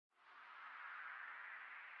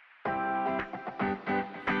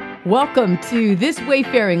Welcome to This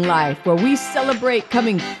Wayfaring Life, where we celebrate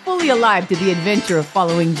coming fully alive to the adventure of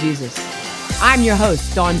following Jesus. I'm your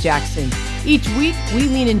host, Dawn Jackson. Each week, we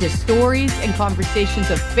lean into stories and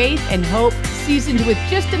conversations of faith and hope, seasoned with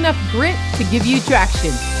just enough grit to give you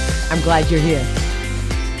traction. I'm glad you're here.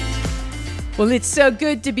 Well, it's so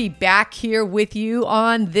good to be back here with you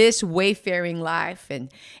on This Wayfaring Life.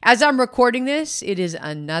 And as I'm recording this, it is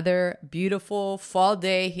another beautiful fall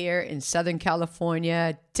day here in Southern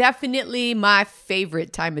California. Definitely my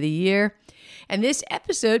favorite time of the year. And this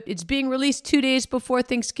episode, it's being released 2 days before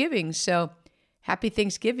Thanksgiving. So happy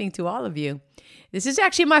Thanksgiving to all of you. This is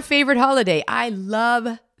actually my favorite holiday. I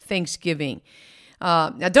love Thanksgiving.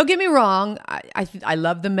 Now, don't get me wrong. I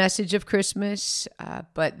love the message of Christmas,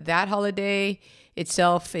 but that holiday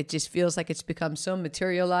itself, it just feels like it's become so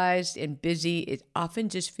materialized and busy. It often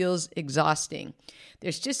just feels exhausting.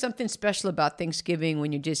 There's just something special about Thanksgiving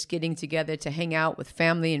when you're just getting together to hang out with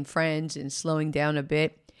family and friends and slowing down a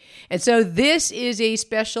bit. And so this is a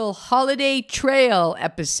special holiday trail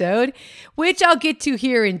episode, which I'll get to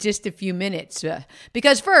here in just a few minutes.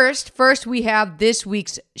 Because first we have this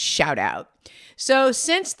week's shout out. So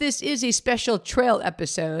since this is a special trail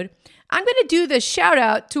episode, I'm going to do the shout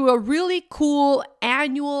out to a really cool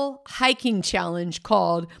annual hiking challenge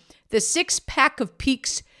called the 6 Pack of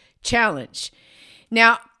Peaks Challenge.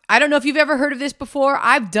 Now, I don't know if you've ever heard of this before.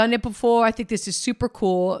 I've done it before. I think this is super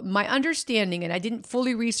cool. My understanding, and I didn't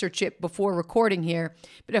fully research it before recording here,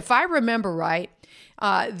 but if I remember right,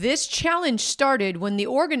 this challenge started when the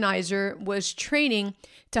organizer was training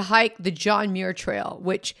to hike the John Muir Trail,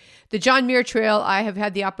 which the John Muir Trail I have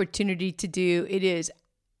had the opportunity to do. It is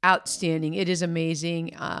outstanding. It is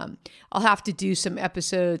amazing. I'll have to do some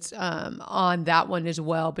episodes on that one as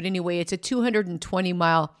well. But anyway, it's a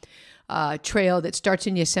 220-mile trail that starts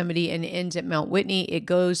in Yosemite and ends at Mount Whitney. It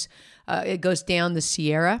goes down the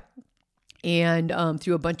Sierra and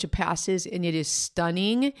through a bunch of passes, and it is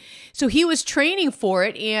stunning. So he was training for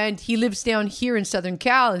it, and he lives down here in Southern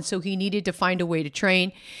Cal, and so he needed to find a way to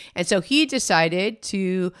train. And so he decided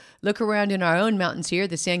to look around in our own mountains here,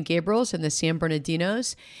 the San Gabriels and the San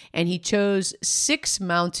Bernardinos, and he chose 6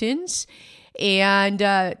 mountains and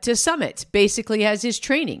to summit, basically as his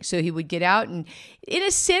training. So he would get out and, in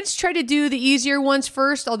a sense, try to do the easier ones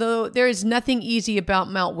first, although there is nothing easy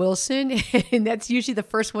about Mount Wilson, and that's usually the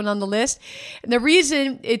first one on the list. And the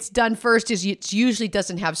reason it's done first is it usually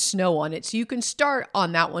doesn't have snow on it, so you can start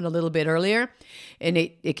on that one a little bit earlier, and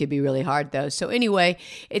it can be really hard, though. So anyway,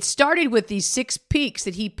 it started with these 6 peaks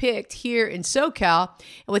that he picked here in SoCal,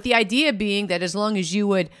 and with the idea being that as long as you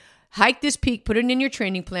would hike this peak, put it in your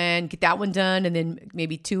training plan, get that one done, and then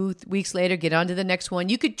maybe 2 weeks later, get on to the next one.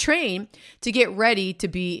 You could train to get ready to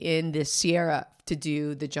be in the Sierra to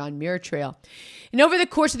do the John Muir Trail. And over the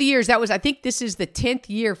course of the years, I think this is the 10th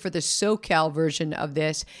year for the SoCal version of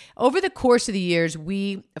this. Over the course of the years,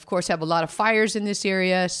 we, of course, have a lot of fires in this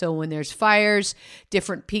area. So when there's fires,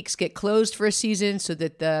 different peaks get closed for a season so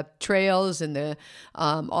that the trails and the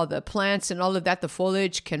all the plants and all of that, the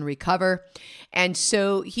foliage can recover. And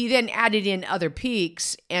so he then added in other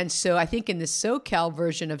peaks. And so I think in the SoCal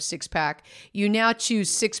version of 6 Pack, you now choose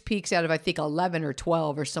 6 peaks out of, I think, 11 or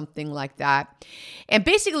 12 or something like that. And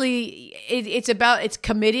basically, it's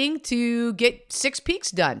committing to get 6 peaks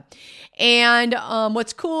done. And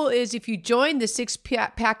what's cool is if you join the 6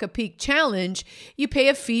 Pack a Peak Challenge, you pay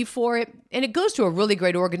a fee for it. And it goes to a really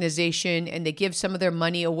great organization, and they give some of their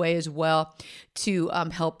money away as well to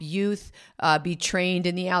help youth be trained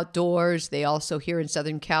in the outdoors. They also, here in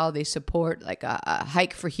Southern Cal, they support like a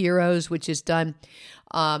Hike for Heroes, which is done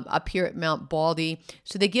up here at Mount Baldy.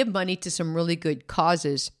 So they give money to some really good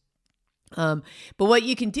causes. But what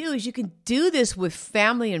you can do is you can do this with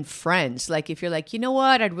family and friends. Like if you're like, you know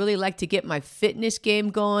what, I'd really like to get my fitness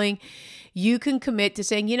game going. You can commit to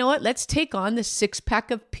saying, you know what, let's take on the 6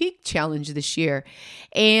 Pack of Peak Challenge this year.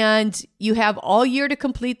 And you have all year to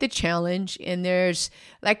complete the challenge. And there's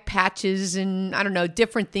like patches and I don't know,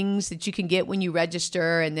 different things that you can get when you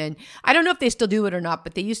register. And then I don't know if they still do it or not,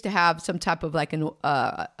 but they used to have some type of like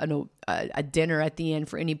a dinner at the end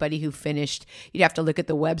for anybody who finished. You'd have to look at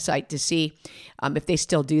the website to see if they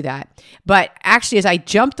still do that. But actually, as I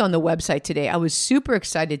jumped on the website today, I was super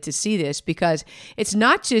excited to see this because it's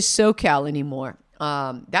not just SoCal anymore.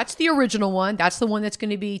 That's the original one. That's the one that's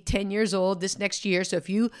going to be 10 years old this next year. So if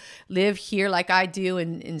you live here like I do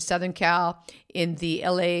in Southern Cal, in the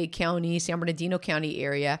LA County, San Bernardino County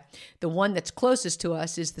area, the one that's closest to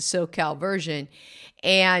us is the SoCal version.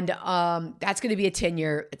 And that's going to be a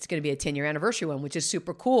 10-year, it's going to be a 10-year anniversary one, which is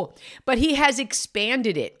super cool. But he has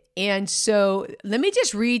expanded it. And so let me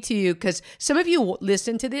just read to you, because some of you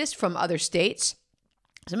listen to this from other states.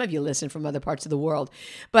 Some of you listen from other parts of the world,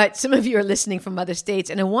 but some of you are listening from other states.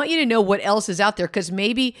 And I want you to know what else is out there, because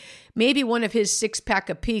maybe one of his 6-pack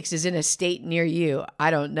of peaks is in a state near you.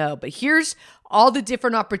 I don't know. But here's all the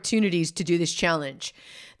different opportunities to do this challenge.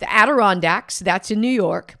 The Adirondacks, that's in New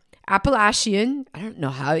York. Appalachian, I don't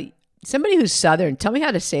know how, somebody who's Southern, tell me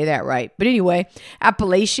how to say that right. But anyway,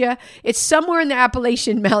 Appalachia, it's somewhere in the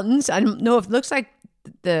Appalachian Mountains. I don't know if it looks like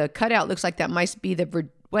the cutout looks like that might be the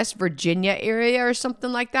West Virginia area or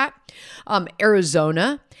something like that.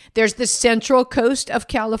 Arizona. There's the central coast of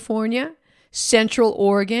California, Central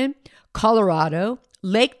Oregon, Colorado,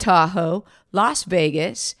 Lake Tahoe, Las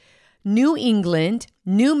Vegas, New England,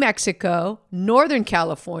 New Mexico, Northern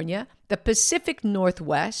California, the Pacific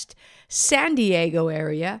Northwest, San Diego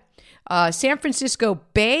area, San Francisco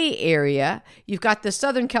Bay Area. You've got the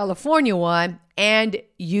Southern California one, and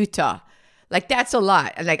Utah. Like, that's a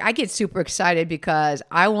lot. Like, I get super excited because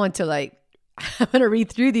I want to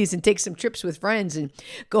read through these and take some trips with friends and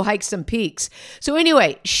go hike some peaks. So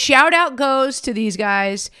anyway, shout out goes to these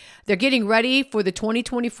guys. They're getting ready for the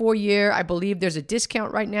 2024 year. I believe there's a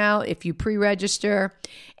discount right now if you pre-register,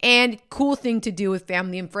 and cool thing to do with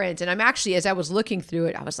family and friends. And I'm actually, as I was looking through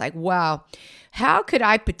it, I was like, wow, how could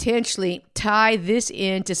I potentially tie this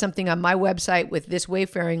into something on my website with This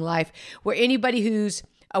Wayfaring Life, where anybody who's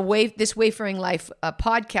this Wayfaring Life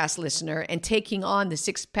podcast listener and taking on the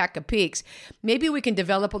 6-pack of peaks, maybe we can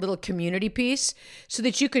develop a little community piece so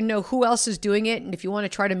that you can know who else is doing it. And if you want to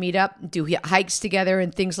try to meet up, do hikes together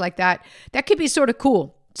and things like that, that could be sort of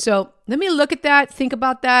cool. So let me look at that, think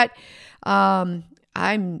about that. I'm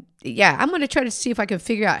going to try to see if I can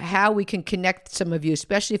figure out how we can connect some of you,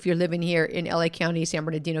 especially if you're living here in LA County, San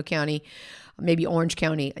Bernardino County, maybe Orange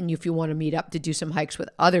County, and if you want to meet up to do some hikes with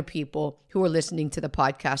other people who are listening to the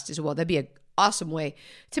podcast as well. That'd be an awesome way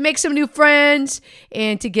to make some new friends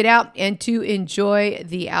and to get out and to enjoy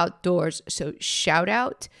the outdoors. So shout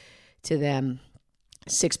out to them,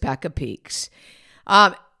 6-pack of peaks.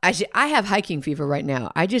 I have hiking fever right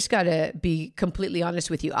now. I just got to be completely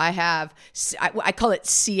honest with you. I call it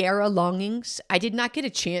Sierra longings. I did not get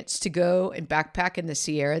a chance to go and backpack in the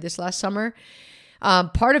Sierra this last summer.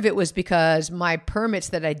 Part of it was because my permits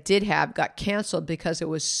that I did have got canceled because there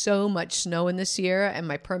was so much snow in the Sierra, and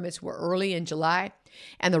my permits were early in July,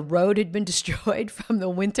 and the road had been destroyed from the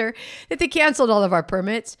winter that they canceled all of our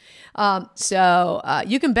permits. So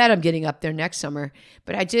you can bet I'm getting up there next summer.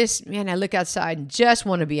 But I look outside and just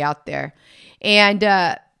want to be out there. And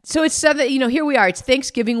so it's something, here we are. It's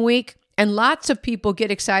Thanksgiving week. And lots of people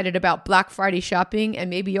get excited about Black Friday shopping, and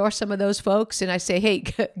maybe you're some of those folks. And I say, hey,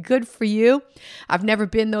 good for you. I've never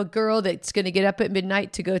been the girl that's going to get up at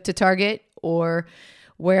midnight to go to Target or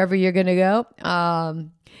wherever you're going to go.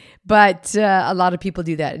 But a lot of people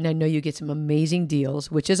do that. And I know you get some amazing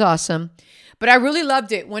deals, which is awesome. But I really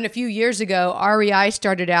loved it when a few years ago, REI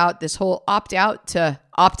started out this whole opt out to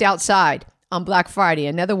opt outside on Black Friday.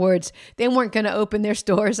 In other words, they weren't going to open their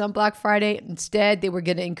stores on Black Friday. Instead, they were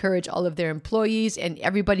going to encourage all of their employees and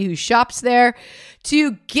everybody who shops there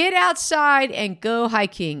to get outside and go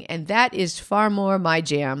hiking. And that is far more my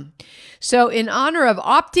jam. So in honor of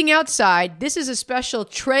opting outside, this is a special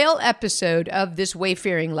trail episode of This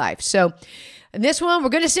Wayfaring Life. So in this one, we're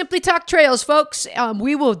going to simply talk trails, folks.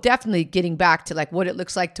 We will definitely getting back to what it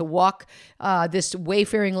looks like to walk this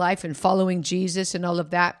wayfaring life and following Jesus and all of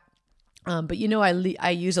that. But I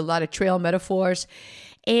use a lot of trail metaphors,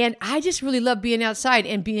 and I just really love being outside.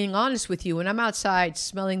 And being honest with you, when I'm outside,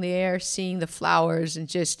 smelling the air, seeing the flowers, and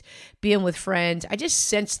just being with friends, I just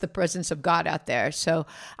sense the presence of God out there. So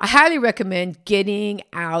I highly recommend getting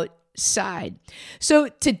outside. So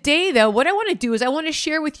today, though, what I want to do is I want to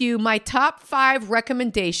share with you my top 5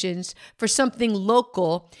 recommendations for something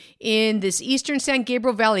local in this Eastern San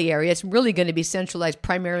Gabriel Valley area. It's really going to be centralized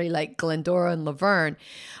primarily like Glendora and Laverne.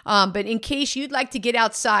 But in case you'd like to get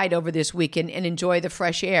outside over this weekend and enjoy the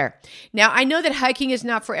fresh air. Now, I know that hiking is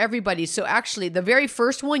not for everybody. So actually, the very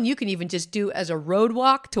first one you can even just do as a road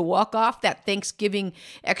walk to walk off that Thanksgiving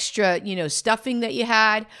extra, stuffing that you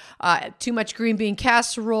had, too much green bean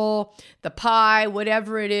casserole, the pie,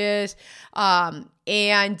 whatever it is. So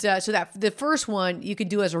that the first one you can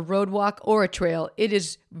do as a road walk or a trail. It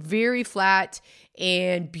is very flat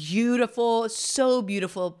and beautiful, so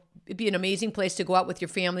beautiful. It'd be an amazing place to go out with your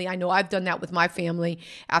family. I know I've done that with my family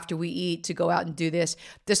after we eat to go out and do this.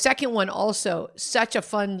 The second one also, such a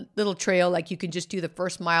fun little trail. You can just do the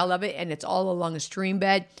first mile of it, and it's all along a stream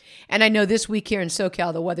bed. And I know this week here in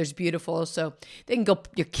SoCal, the weather's beautiful. So they can go,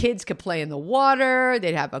 your kids could play in the water.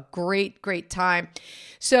 They'd have a great, great time.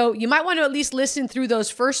 So you might want to at least listen through those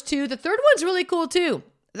first 2. The third one's really cool too.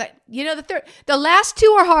 The last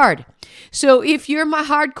two are hard. So if you're my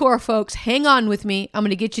hardcore folks, hang on with me. I'm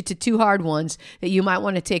going to get you to two hard ones that you might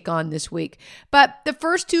want to take on this week. But the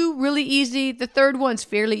first two, really easy. The third one's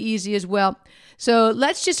fairly easy as well. So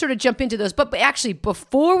let's just sort of jump into those. But actually,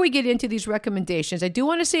 before we get into these recommendations, I do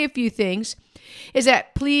want to say a few things. Is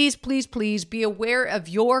that please, please, please be aware of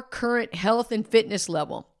your current health and fitness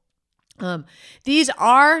level. These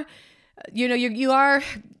are,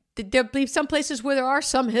 there'll be some places where there are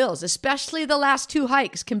some hills, especially the last two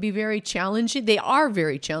hikes can be very challenging. They are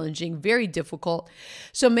very challenging, very difficult.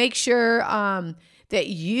 So make sure that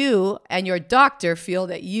you and your doctor feel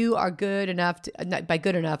that you are good enough. By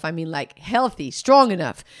good enough, I mean like healthy, strong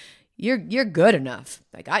enough. You're good enough.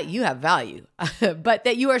 You have value, but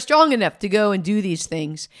that you are strong enough to go and do these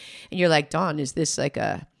things. And you're like, Dawn, is this like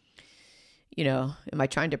am I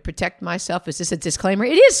trying to protect myself? Is this a disclaimer?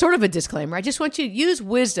 It is sort of a disclaimer. I just want you to use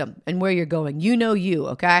wisdom and where you're going. You,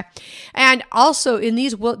 okay? And also in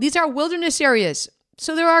these are wilderness areas.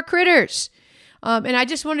 So there are critters. And I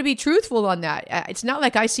just want to be truthful on that. It's not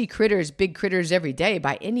like I see big critters every day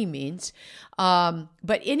by any means.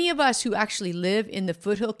 But any of us who actually live in the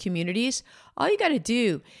foothill communities, all you got to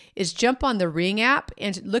do is jump on the Ring app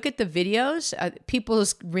and look at the videos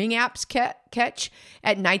people's Ring apps catch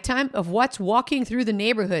at nighttime of what's walking through the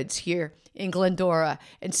neighborhoods here in Glendora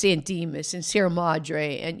and San Dimas and Sierra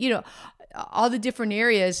Madre and, all the different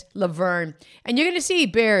areas, Laverne. And you're going to see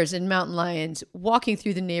bears and mountain lions walking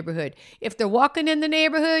through the neighborhood. If they're walking in the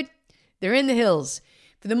neighborhood, they're in the hills.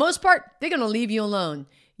 For the most part, they're going to leave you alone.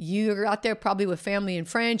 You're out there probably with family and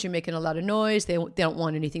friends. You're making a lot of noise. They don't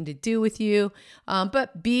want anything to do with you.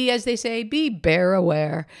 But as they say, be bear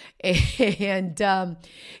aware and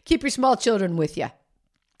keep your small children with you.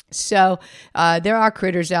 So there are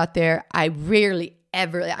critters out there.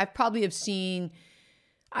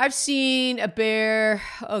 I've seen a bear,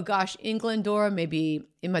 in Glendora, maybe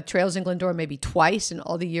in my trails in Glendora, maybe twice in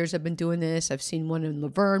all the years I've been doing this. I've seen one in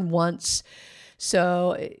Laverne once.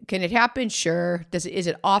 So can it happen? Sure. Is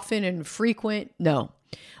it often and frequent? No.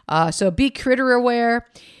 So be critter aware.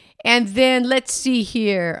 And then let's see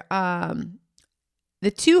here. The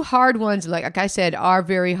two hard ones, like I said, are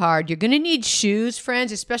very hard. You're going to need shoes,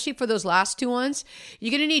 friends, especially for those last two ones. You're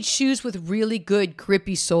going to need shoes with really good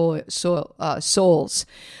grippy soles.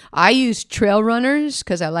 I use trail runners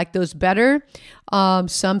because I like those better.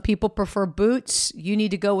 Some people prefer boots. You need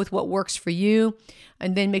to go with what works for you.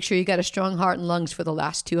 And then make sure you got a strong heart and lungs for the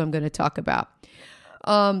last two I'm going to talk about.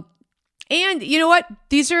 And you know what?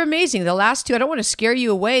 These are amazing. The last two, I don't want to scare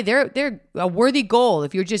you away. They're a worthy goal.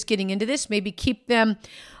 If you're just getting into this, maybe keep them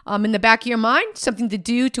in the back of your mind, something to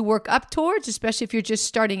do to work up towards, especially if you're just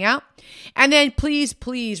starting out. And then please,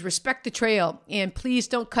 please respect the trail and please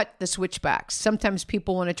don't cut the switchbacks. Sometimes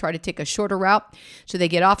people want to try to take a shorter route, so they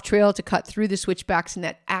get off trail to cut through the switchbacks, and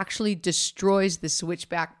that actually destroys the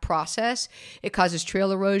switchback process. It causes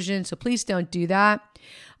trail erosion, so please don't do that.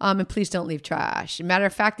 And please don't leave trash. Matter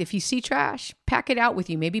of fact, if you see trash, pack it out with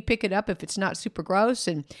you. Maybe pick it up if it's not super gross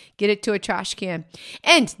and get it to a trash can.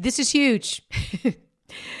 And this is huge.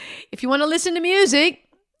 If you want to listen to music,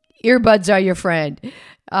 earbuds are your friend.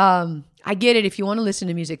 I get it. If you want to listen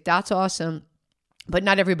to music, that's awesome. But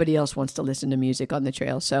not everybody else wants to listen to music on the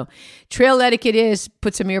trail. So trail etiquette is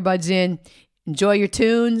put some earbuds in, enjoy your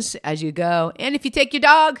tunes as you go. And if you take your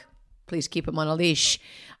dog, please keep him on a leash.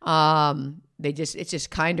 It's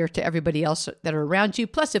just kinder to everybody else that are around you.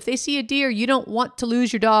 Plus, if they see a deer, you don't want to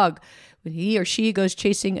lose your dog when he or she goes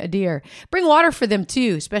chasing a deer. Bring water for them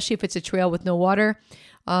too, especially if it's a trail with no water.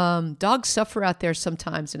 Dogs suffer out there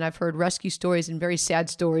sometimes, and I've heard rescue stories and very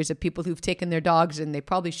sad stories of people who've taken their dogs and they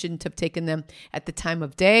probably shouldn't have taken them at the time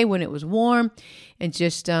of day when it was warm, and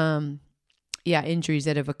just injuries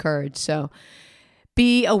that have occurred. So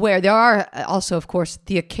be aware. There are also, of course,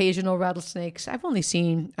 the occasional rattlesnakes. I've only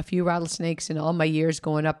seen a few rattlesnakes in all my years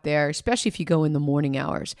going up there, especially if you go in the morning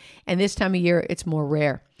hours. And this time of year, it's more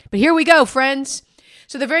rare. But here we go, friends.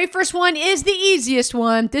 So the very first one is the easiest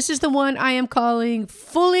one. This is the one I am calling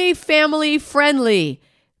fully family friendly,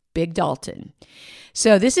 Big Dalton.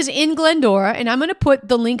 So this is in Glendora, and I'm going to put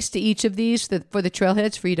the links to each of these for the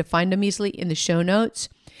trailheads for you to find them easily in the show notes.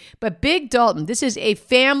 But Big Dalton, this is a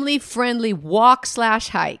family-friendly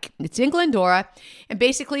walk/hike. It's in Glendora, and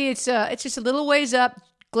basically it's just a little ways up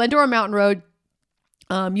Glendora Mountain Road.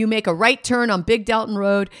 You make a right turn on Big Dalton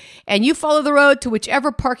Road, and you follow the road to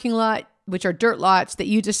whichever parking lot, which are dirt lots, that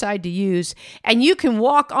you decide to use. And you can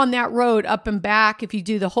walk on that road up and back. If you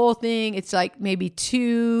do the whole thing, it's like maybe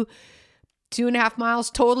 2 2.5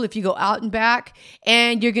 miles total if you go out and back.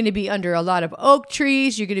 And you're going to be under a lot of oak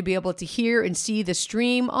trees. You're going to be able to hear and see the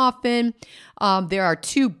stream often. There are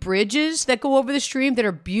 2 bridges that go over the stream that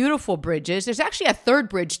are beautiful bridges. There's actually a 3rd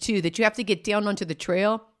bridge too that you have to get down onto the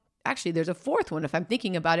trail. Actually, there's a 4th one if I'm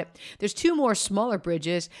thinking about it. There's 2 more smaller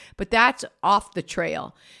bridges, but that's off the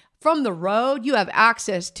trail. From the road, you have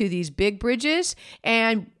access to these big bridges,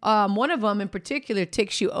 and one of them in particular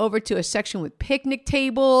takes you over to a section with picnic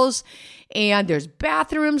tables, and there's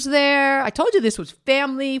bathrooms there. I told you this was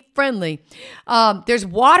family friendly. There's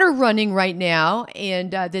water running right now,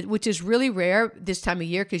 and which is really rare this time of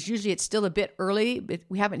year because usually it's still a bit early. But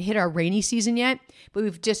we haven't hit our rainy season yet, but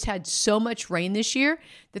we've just had so much rain this year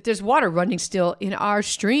that there's water running still in our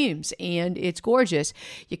streams, and it's gorgeous.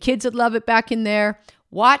 Your kids would love it back in there.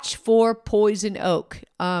 Watch for poison oak.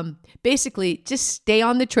 Basically, just stay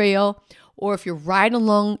on the trail, or if you're right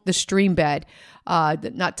along the stream bed,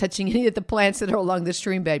 not touching any of the plants that are along the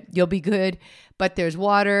stream bed, you'll be good. But there's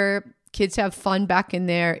water. Kids have fun back in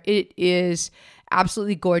there. It is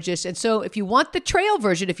absolutely gorgeous. And so if you want the trail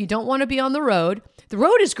version, if you don't want to be on the road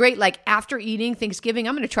is great. Like after eating Thanksgiving,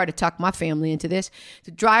 I'm going to try to talk my family into this,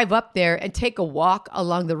 to drive up there and take a walk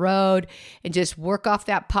along the road and just work off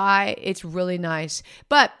that pie. It's really nice.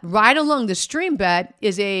 But right along the stream bed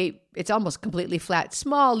it's almost completely flat,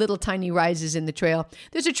 small little tiny rises in the trail.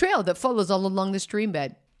 There's a trail that follows all along the stream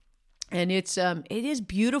bed. And it is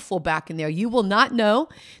beautiful back in there. You will not know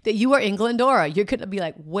that you are in Glendora. You're going to be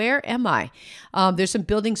like, where am I? There's some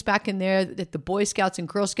buildings back in there that the Boy Scouts and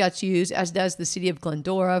Girl Scouts use, as does the city of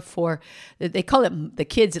Glendora they call it, the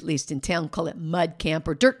kids at least in town call it mud camp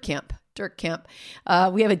or dirt camp.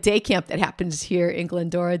 We have a day camp that happens here in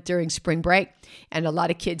Glendora during spring break. And a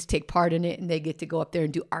lot of kids take part in it, and they get to go up there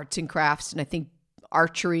and do arts and crafts. And I think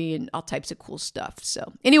archery and all types of cool stuff.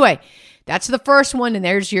 So anyway, that's the first one. And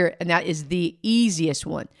that is the easiest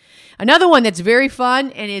one. Another one that's very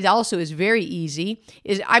fun, and it also is very easy,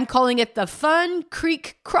 is I'm calling it the Fun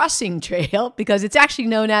Creek Crossing Trail, because it's actually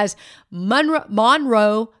known as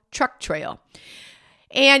Monroe Truck Trail.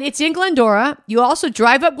 And it's in Glendora. You also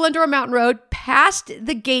drive up Glendora Mountain Road past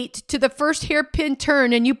the gate to the first hairpin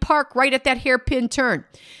turn, and you park right at that hairpin turn.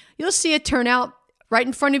 You'll see a turnout right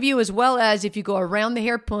in front of you, as well as if you go around the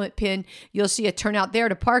hairpin, you'll see a turnout there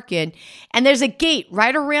to park in. And there's a gate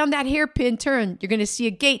right around that hairpin turn. You're going to see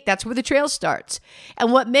a gate. That's where the trail starts.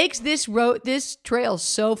 And what makes this trail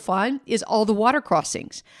so fun is all the water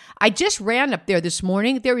crossings. I just ran up there this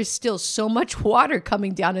morning. There is still so much water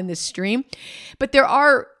coming down in this stream, but there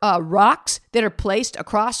are rocks that are placed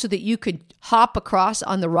across so that you could hop across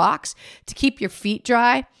on the rocks to keep your feet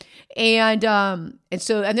dry. And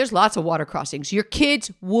there's lots of water crossings. Your kids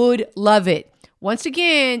would love it. Once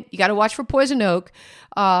again, you got to watch for poison oak.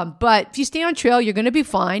 But if you stay on trail, you're going to be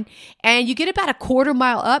fine. And you get about a 1/4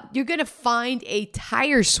 mile up, you're going to find a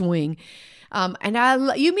tire swing.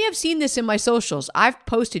 You may have seen this in my socials. I've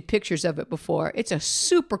posted pictures of it before. It's a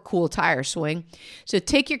super cool tire swing. So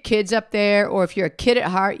take your kids up there, or if you're a kid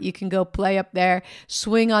at heart, you can go play up there,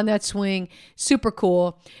 swing on that swing. Super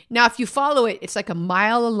cool. Now, if you follow it, it's like a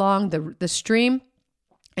mile along the stream.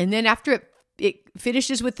 And then after it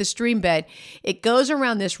finishes with the stream bed, it goes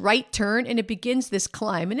around this right turn and it begins this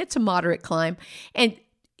climb. And it's a moderate climb. And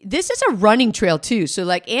this is a running trail too.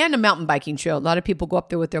 And a mountain biking trail. A lot of people go up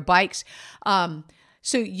there with their bikes.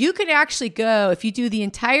 So you can actually go, if you do the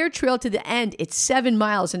entire trail to the end, it's 7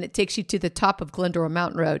 miles and it takes you to the top of Glendora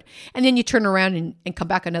Mountain Road. And then you turn around and come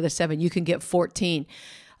back another 7. You can get 14.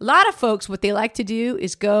 A lot of folks, what they like to do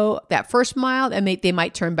is go that first mile and they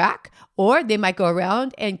might turn back, or they might go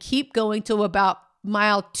around and keep going till about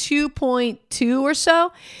mile 2.2 or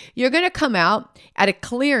so. You're going to come out at a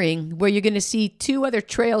clearing where you're going to see 2 other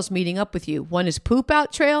trails meeting up with you. One is Poop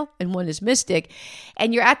Out Trail and one is Mystic.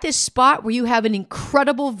 And you're at this spot where you have an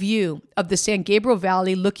incredible view of the San Gabriel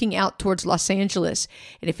Valley looking out towards Los Angeles.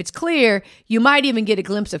 And if it's clear, you might even get a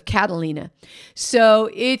glimpse of Catalina.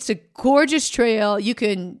 So it's a gorgeous trail. You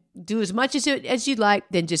can do as much as you'd like,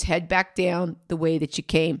 then just head back down the way that you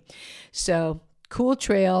came. So cool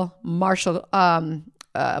trail, Monroe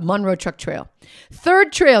Truck Trail.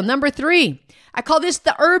 Third trail, number 3. I call this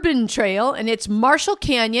the Urban Trail, and it's Marshall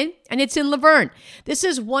Canyon, and it's in Laverne. This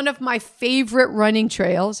is one of my favorite running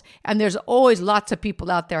trails, and there's always lots of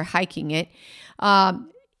people out there hiking it.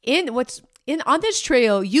 on this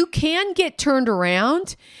trail, you can get turned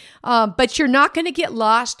around, but you're not going to get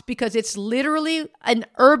lost because it's literally an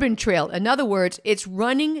urban trail. In other words, it's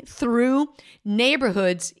running through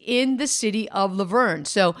neighborhoods in the city of La Vergne.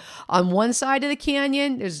 So on one side of the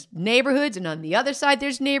canyon, there's neighborhoods, and on the other side,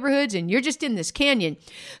 there's neighborhoods, and you're just in this canyon.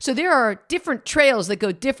 So there are different trails that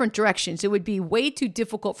go different directions. It would be way too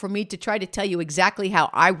difficult for me to try to tell you exactly how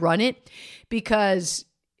I run it because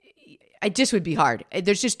it just would be hard.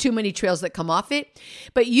 There's just too many trails that come off it.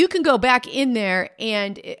 But you can go back in there,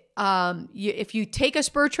 and if you take a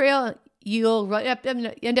spur trail, you'll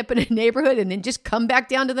end up in a neighborhood and then just come back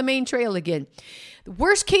down to the main trail again. The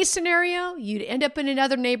worst case scenario, you'd end up in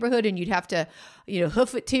another neighborhood and you'd have to,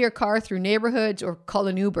 hoof it to your car through neighborhoods or call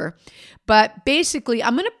an Uber. But basically,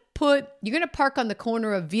 you're going to park on the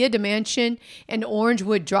corner of Via Dimension and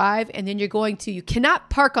Orangewood Drive, and then you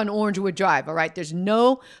cannot park on Orangewood Drive, all right? There's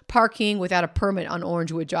no parking without a permit on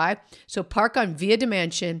Orangewood Drive. So park on Via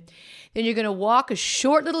Dimension. Then you're going to walk a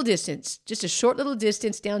short little distance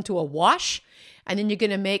down to a wash, and then you're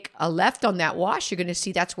going to make a left on that wash. You're going to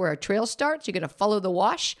see that's where a trail starts. You're going to follow the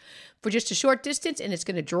wash for just a short distance, and it's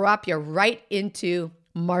going to drop you right into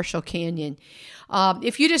Marshall Canyon.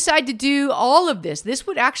 If you decide to do all of this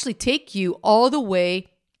would actually take you all the way.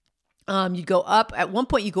 You go up, at one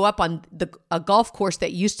point you go up on a golf course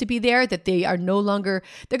that used to be there that they are no longer,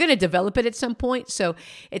 they're going to develop it at some point. So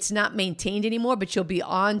it's not maintained anymore, but you'll be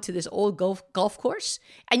on to this old golf course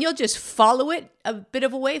and you'll just follow it a bit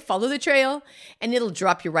of a way, follow the trail, and it'll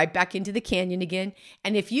drop you right back into the canyon again.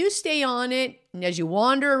 And if you stay on it, and as you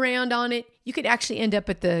wander around on it, you could actually end up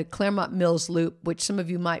at the Claremont Mills Loop, which some of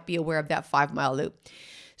you might be aware of, that 5-mile loop.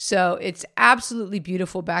 So it's absolutely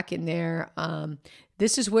beautiful back in there.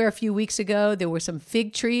 This is where a few weeks ago, there were some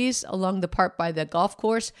fig trees along the part by the golf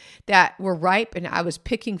course that were ripe, and I was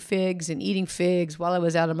picking figs and eating figs while I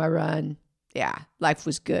was out on my run. Yeah, life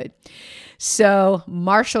was good. So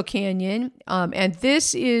Marshall Canyon, and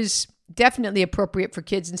this is definitely appropriate for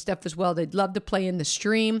kids and stuff as well. They'd love to play in the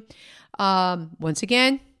stream. Once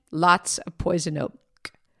again, lots of poison oak.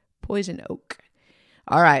 Poison oak.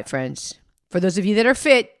 All right, friends. For those of you that are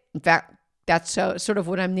fit, in fact, that's sort of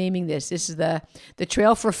what I'm naming this. This is the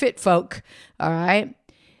trail for fit folk. All right.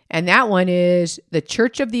 And that one is the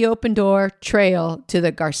Church of the Open Door Trail to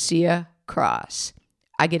the Garcia Cross.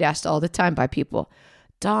 I get asked all the time by people,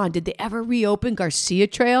 Dawn, did they ever reopen Garcia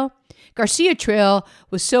Trail? Garcia Trail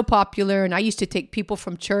was so popular, and I used to take people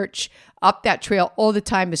from church up that trail all the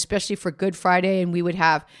time, especially for Good Friday, and we would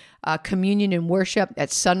have communion and worship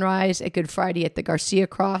at sunrise at Good Friday at the Garcia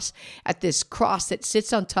Cross, at this cross that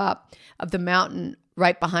sits on top of the mountain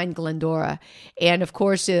right behind Glendora. And of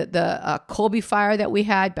course, the Colby fire that we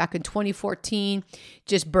had back in 2014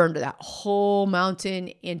 just burned that whole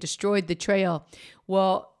mountain and destroyed the trail.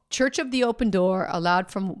 Well, Church of the Open Door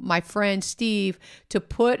allowed from my friend Steve to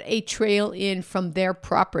put a trail in from their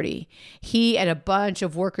property. He and a bunch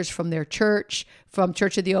of workers from their church, from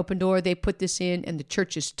Church of the Open Door, they put this in, and the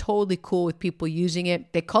church is totally cool with people using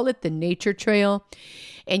it. They call it the Nature Trail,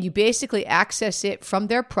 and you basically access it from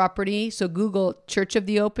their property. So Google Church of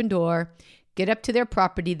the Open Door, get up to their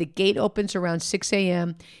property. The gate opens around 6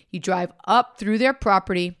 a.m. You drive up through their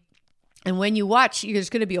property, and when you watch, there's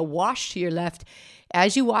going to be a wash to your left.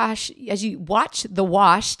 As you watch the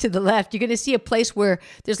wash to the left, you're going to see a place where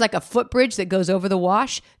there's like a footbridge that goes over the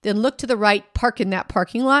wash. Then look to the right, park in that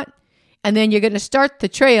parking lot. And then you're going to start the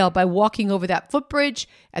trail by walking over that footbridge.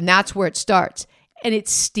 And that's where it starts. And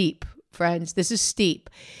it's steep, friends. This is steep.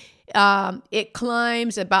 It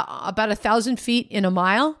climbs about 1,000 feet in a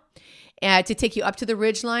mile to take you up to the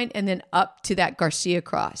ridgeline and then up to that Garcia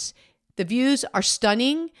Cross. The views are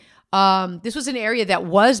stunning. This was an area that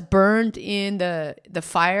was burned in the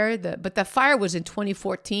fire, but the fire was in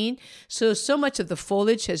 2014. So much of the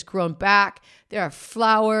foliage has grown back. There are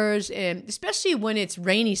flowers, and especially when it's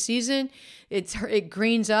rainy season, it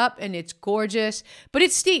greens up and it's gorgeous, but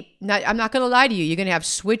it's steep. I'm not going to lie to you. You're going to have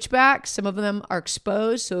switchbacks. Some of them are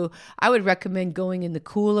exposed. So I would recommend going in the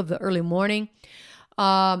cool of the early morning.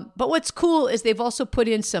 But what's cool is they've also put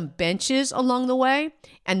in some benches along the way,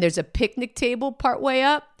 and there's a picnic table partway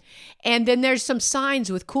up. And then there's some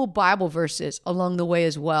signs with cool Bible verses along the way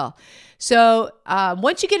as well. So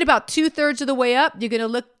once you get about 2/3 of the way up, you're going to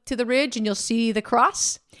look to the ridge and you'll see the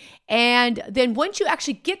cross. And then once you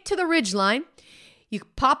actually get to the ridge line, you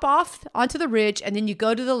pop off onto the ridge and then you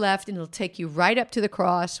go to the left and it'll take you right up to the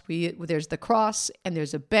cross. There's the cross and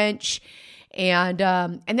there's a bench. And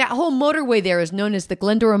that whole motorway there is known as the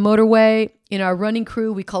Glendora Motorway. In our running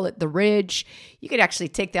crew, we call it the Ridge. You could actually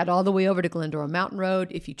take that all the way over to Glendora Mountain Road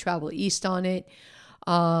if you travel east on it.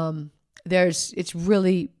 It's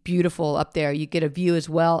really beautiful up there. You get a view as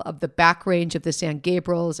well of the back range of the San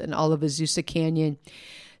Gabriels and all of Azusa Canyon.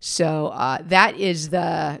 So that is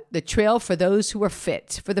the trail for those who are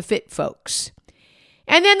fit, for the fit folks.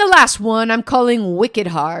 And then the last one I'm calling Wicked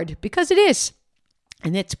Hard, because it is.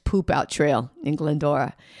 And it's Poop Out Trail in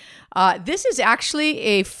Glendora. This is actually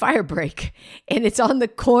a fire break, and it's on the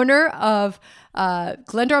corner of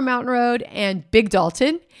Glendora Mountain Road and Big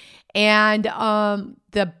Dalton. And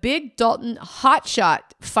the Big Dalton Hotshot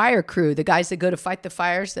fire crew, the guys that go to fight the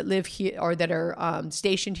fires that live here or that are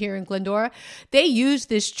stationed here in Glendora, they use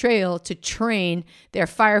this trail to train their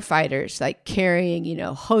firefighters, like carrying,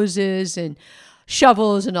 hoses and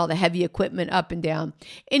shovels and all the heavy equipment up and down.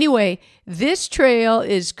 Anyway, this trail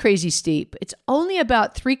is crazy steep. It's only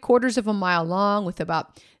about 3/4 of a mile long with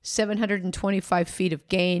about 725 feet of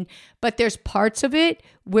gain, but there's parts of it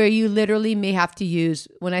where you literally may have to use,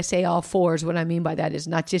 when I say all fours, what I mean by that is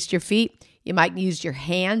not just your feet. You might use your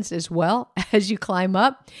hands as well as you climb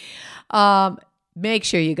up. Make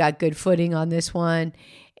sure you got good footing on this one.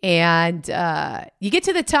 And you get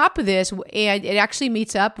to the top of this, and it actually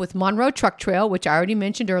meets up with Monroe Truck Trail, which I already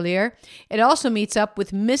mentioned earlier. It also meets up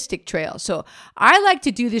with Mystic Trail. So I like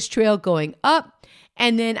to do this trail going up,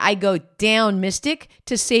 and then I go down Mystic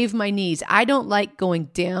to save my knees. I don't like going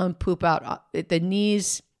down, poop out the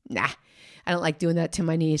knees. Nah, I don't like doing that to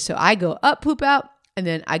my knees. So I go up, poop out, and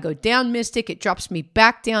then I go down Mystic. It drops me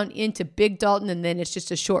back down into Big Dalton, and then it's just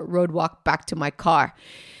a short road walk back to my car.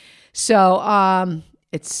 So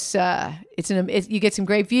you get some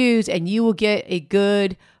great views, and you will get a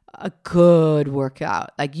good workout.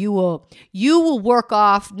 Like you will work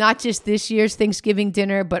off not just this year's Thanksgiving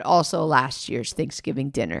dinner, but also last year's Thanksgiving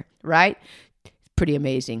dinner, right? Pretty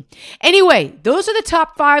amazing. Anyway, those are the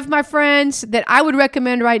top 5, my friends, that I would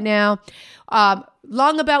recommend right now.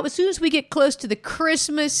 As soon as we get close to the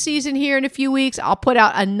Christmas season here in a few weeks, I'll put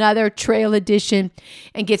out another trail edition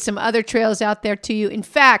and get some other trails out there to you. In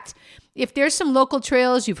fact, if there's some local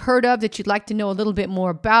trails you've heard of that you'd like to know a little bit more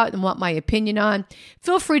about and want my opinion on,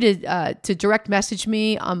 feel free to direct message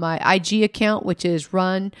me on my IG account, which is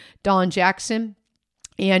Run Dawn Jackson.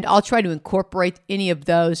 And I'll try to incorporate any of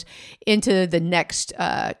those into the next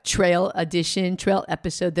trail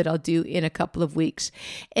episode that I'll do in a couple of weeks.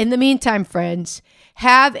 In the meantime, friends,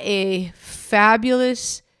 have a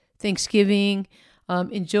fabulous Thanksgiving.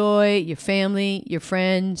 Enjoy your family, your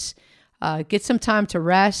friends. Get some time to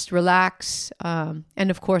rest, relax, and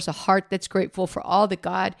of course, a heart that's grateful for all that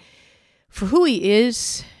God, for who He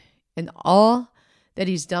is and all that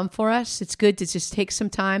He's done for us. It's good to just take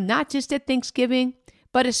some time, not just at Thanksgiving,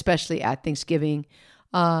 but especially at Thanksgiving,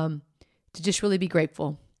 to just really be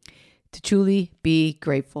grateful, to truly be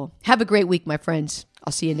grateful. Have a great week, my friends.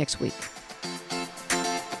 I'll see you next week.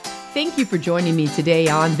 Thank you for joining me today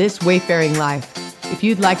on This Wayfaring Life. If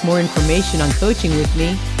you'd like more information on coaching with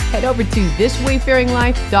me, head over to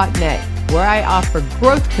thiswayfaringlife.net, where I offer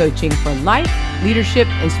growth coaching for life, leadership,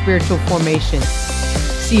 and spiritual formation.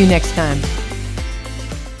 See you next time.